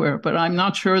happening elsewhere. But I'm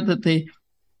not sure that the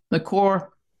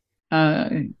core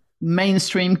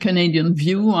mainstream Canadian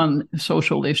view on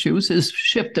social issues is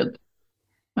shifted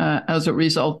as a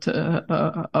result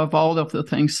of all of the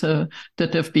things that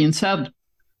have been said.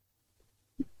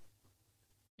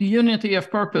 The unity of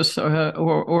purpose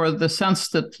or the sense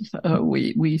that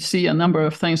we see a number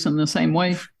of things in the same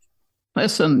way.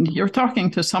 Listen, you're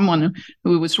talking to someone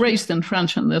who was raised in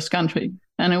French in this country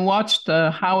and who watched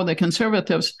how the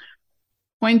Conservatives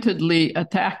pointedly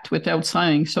attacked without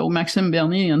saying so Maxime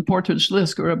Bernier and Portage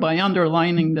Lisker by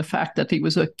underlining the fact that he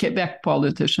was a Quebec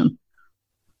politician.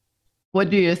 What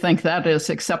do you think that is,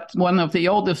 except one of the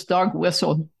oldest dog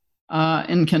whistle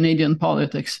in Canadian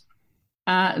politics?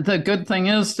 The good thing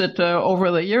is that over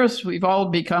the years, we've all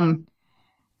become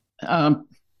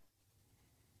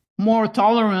more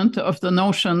tolerant of the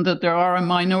notion that there are a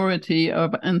minority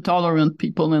of intolerant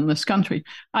people in this country.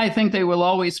 I think they will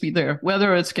always be there,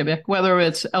 whether it's Quebec, whether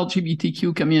it's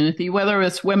LGBTQ community, whether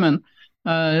it's women.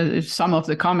 Some of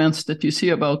the comments that you see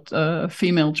about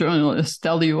female journalists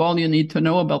tell you all you need to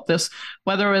know about this,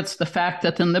 whether it's the fact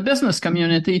that in the business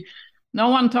community, no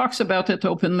one talks about it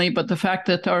openly, but the fact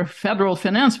that our federal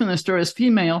finance minister is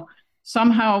female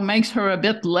somehow makes her a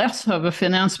bit less of a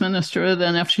finance minister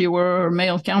than if she were her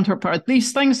male counterpart.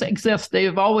 These things exist.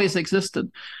 They've always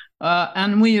existed.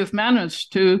 And we have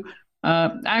managed to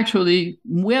actually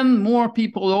win more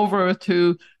people over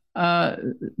to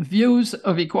views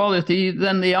of equality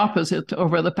than the opposite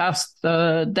over the past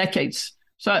decades.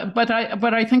 But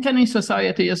I think any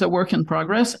society is a work in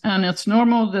progress, and it's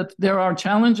normal that there are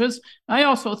challenges. I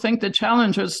also think the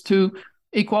challenges to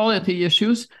equality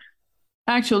issues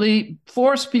actually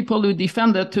force people who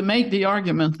defend it to make the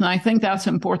argument, and I think that's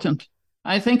important.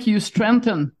 I think you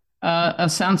strengthen a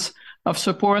sense of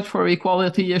support for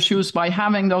equality issues by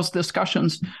having those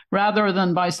discussions rather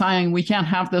than by saying we can't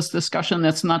have this discussion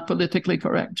that's not politically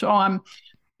correct. So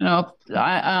On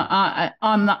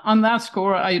that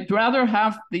score, I'd rather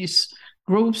have these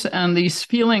groups and these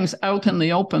feelings out in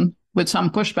the open with some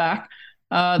pushback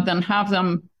than have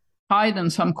them hide in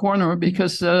some corner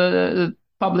because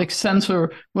public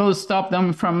censor will stop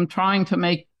them from trying to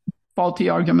make faulty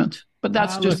argument. But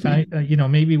that's just look,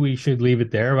 maybe we should leave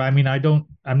it there. I mean,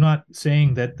 I'm not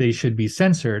saying that they should be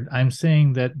censored. I'm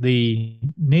saying that the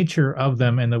nature of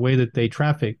them and the way that they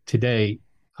traffic today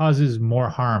causes more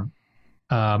harm.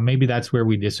 Maybe that's where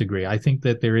we disagree. I think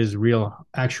that there is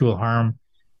actual harm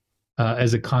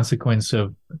as a consequence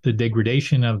of the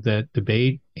degradation of the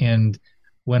debate. And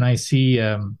when I see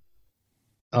Ron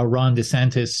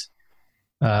DeSantis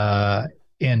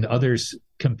and others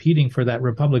competing for that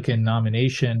Republican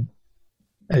nomination,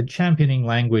 championing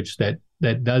language that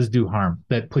does do harm,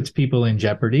 that puts people in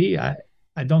jeopardy. I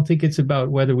don't think it's about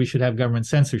whether we should have government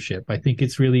censorship. I think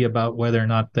it's really about whether or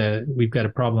not we've got a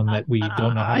problem that we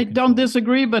don't know how to I don't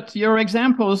disagree, but your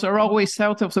examples are always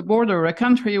south of the border, a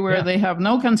country where they have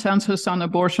no consensus on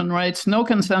abortion rights, no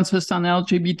consensus on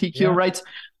LGBTQ rights.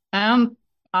 And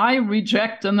I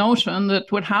reject the notion that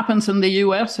what happens in the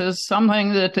U.S. is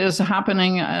something that is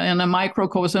happening in a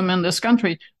microcosm in this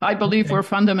country. I believe we're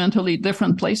fundamentally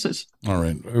different places. All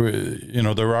right.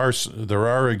 There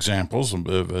are examples of,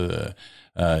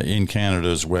 in Canada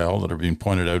as well that are being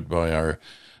pointed out by our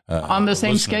on the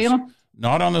same listeners. Scale?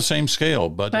 Not on the same scale,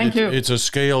 but it's a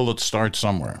scale that starts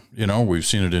somewhere. We've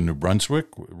seen it in New Brunswick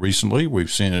recently.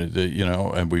 We've seen it,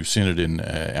 and we've seen it in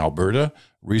Alberta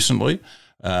recently.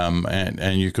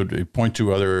 And you could point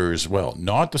to other areas as well.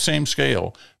 Not the same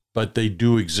scale, but they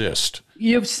do exist.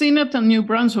 You've seen it in New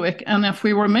Brunswick. And if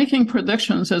we were making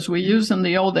predictions as we used in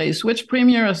the old days, which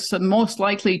premier is most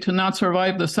likely to not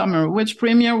survive the summer? Which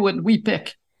premier would we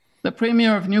pick? The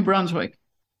premier of New Brunswick.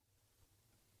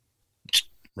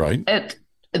 Right.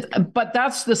 But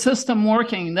that's the system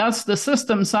working. That's the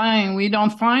system saying we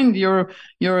don't find your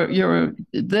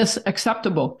this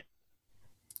acceptable.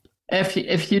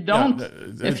 If you don't,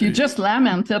 if you just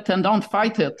lament it and don't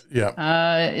fight it,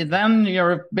 then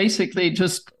you're basically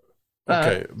just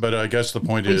okay. But I guess the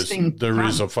point is there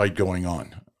is a fight going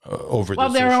on over this. Well,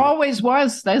 there always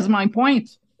was. That's my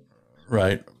point.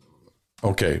 Right.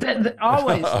 Okay.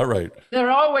 Always. All right. There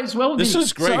always will be. This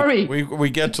is great. Sorry. We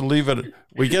get to leave it.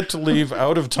 We get to leave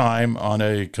out of time on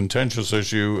a contentious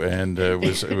issue and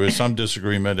with some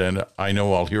disagreement, and I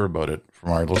know I'll hear about it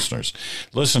from our listeners.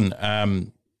 Listen.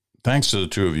 Thanks to the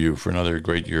two of you for another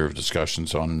great year of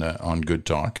discussions on Good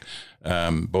Talk.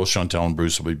 Both Chantal and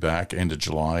Bruce will be back end of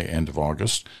July, end of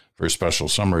August for special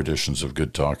summer editions of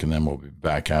Good Talk, and then we'll be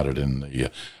back at it in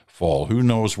the fall. Who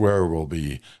knows where we'll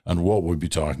be and what we'll be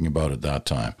talking about at that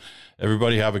time.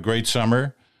 Everybody have a great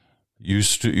summer. You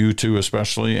two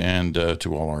especially, and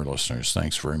to all our listeners.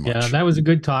 Thanks very much. Yeah, that was a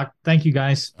good talk. Thank you,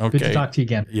 guys. Okay. Good to talk to you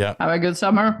again. Yeah. Have a good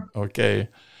summer. Okay.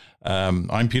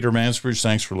 I'm Peter Mansbridge.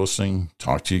 Thanks for listening.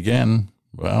 Talk to you again.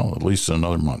 Well, at least in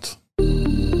another month.